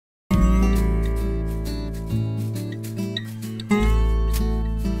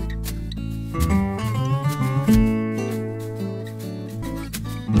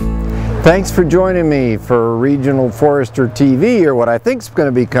Thanks for joining me for Regional Forester TV, or what I think is going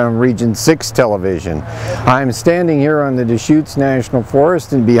to become Region 6 television. I'm standing here on the Deschutes National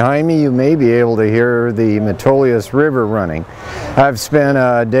Forest, and behind me you may be able to hear the Metolius River running. I've spent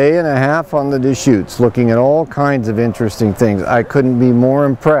a day and a half on the Deschutes looking at all kinds of interesting things. I couldn't be more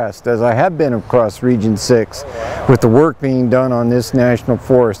impressed, as I have been across Region 6, with the work being done on this national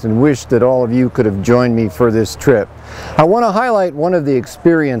forest, and wish that all of you could have joined me for this trip. I want to highlight one of the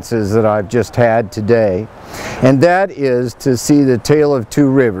experiences that I've just had today, and that is to see the tale of two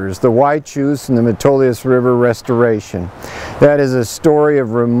rivers, the Whychus and the Metolius River restoration. That is a story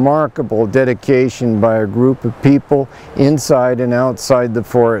of remarkable dedication by a group of people inside and outside the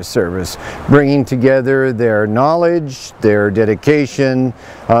Forest Service, bringing together their knowledge, their dedication,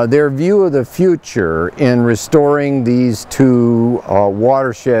 their view of the future in restoring these two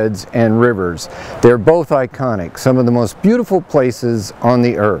watersheds and rivers. They're both iconic, some of the most beautiful places on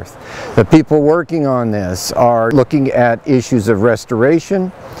the earth. The people working on this are looking at issues of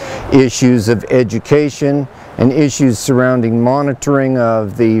restoration, issues of education, and issues surrounding monitoring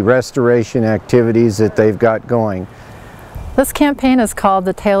of the restoration activities that they've got going. This campaign is called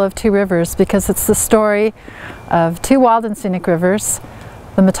The Tale of Two Rivers because it's the story of two wild and scenic rivers,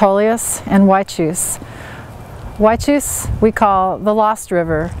 the Metolius and Whychus. Whychus we call the lost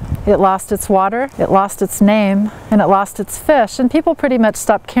river. It lost its water, it lost its name, and it lost its fish, and people pretty much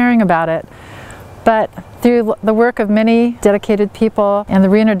stopped caring about it. But through the work of many dedicated people and the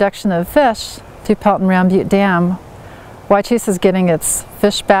reintroduction of fish through Pelton Round Butte Dam, Whychus is getting its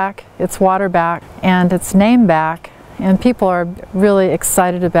fish back, its water back, and its name back, and people are really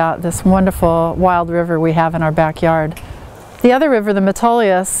excited about this wonderful wild river we have in our backyard. The other river, the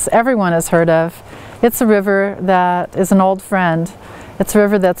Metolius, everyone has heard of. It's a river that is an old friend. It's a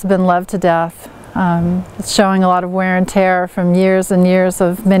river that's been loved to death. It's showing a lot of wear and tear from years and years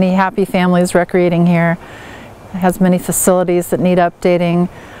of many happy families recreating here. It has many facilities that need updating,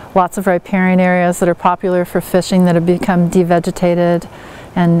 lots of riparian areas that are popular for fishing that have become devegetated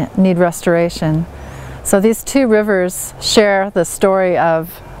and need restoration. So these two rivers share the story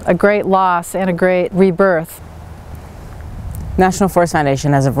of a great loss and a great rebirth. National Forest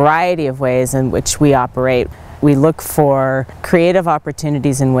Foundation has a variety of ways in which we operate. We look for creative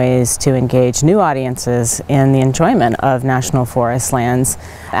opportunities and ways to engage new audiences in the enjoyment of national forest lands.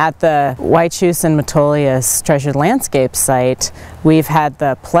 At the Whychus and Metolius Treasured Landscape site, we've had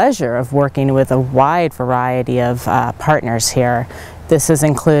the pleasure of working with a wide variety of partners here. This has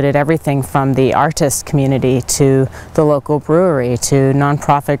included everything from the artist community to the local brewery to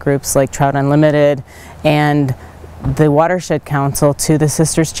nonprofit groups like Trout Unlimited and the Watershed Council to the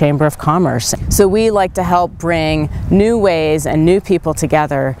Sisters Chamber of Commerce. So we like to help bring new ways and new people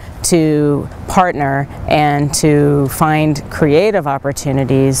together to partner and to find creative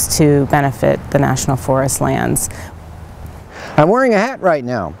opportunities to benefit the national forest lands. I'm wearing a hat right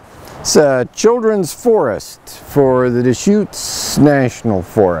now. It's a children's forest for the Deschutes National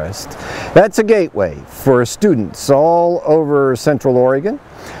Forest. That's a gateway for students all over Central Oregon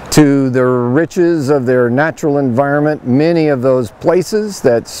to the riches of their natural environment. Many of those places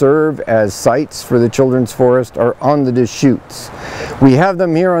that serve as sites for the children's forest are on the Deschutes. We have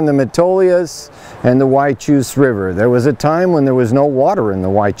them here on the Metolius and the Whychus River. There was a time when there was no water in the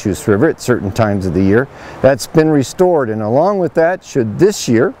Whychus River at certain times of the year. That's been restored, and along with that should this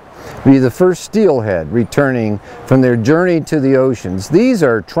year be the first steelhead returning from their journey to the oceans. These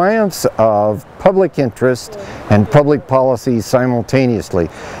are triumphs of public interest and public policy simultaneously.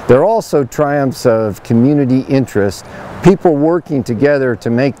 They're also triumphs of community interest, people working together to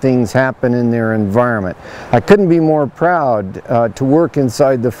make things happen in their environment. I couldn't be more proud to work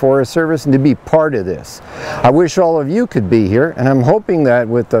inside the Forest Service and to be part of this. I wish all of you could be here, and I'm hoping that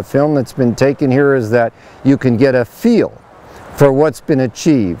with the film that's been taken here is that you can get a feel for what's been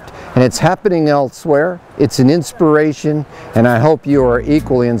achieved. And it's happening elsewhere. It's an inspiration, and I hope you are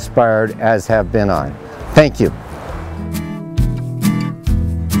equally inspired as have been I. Thank you.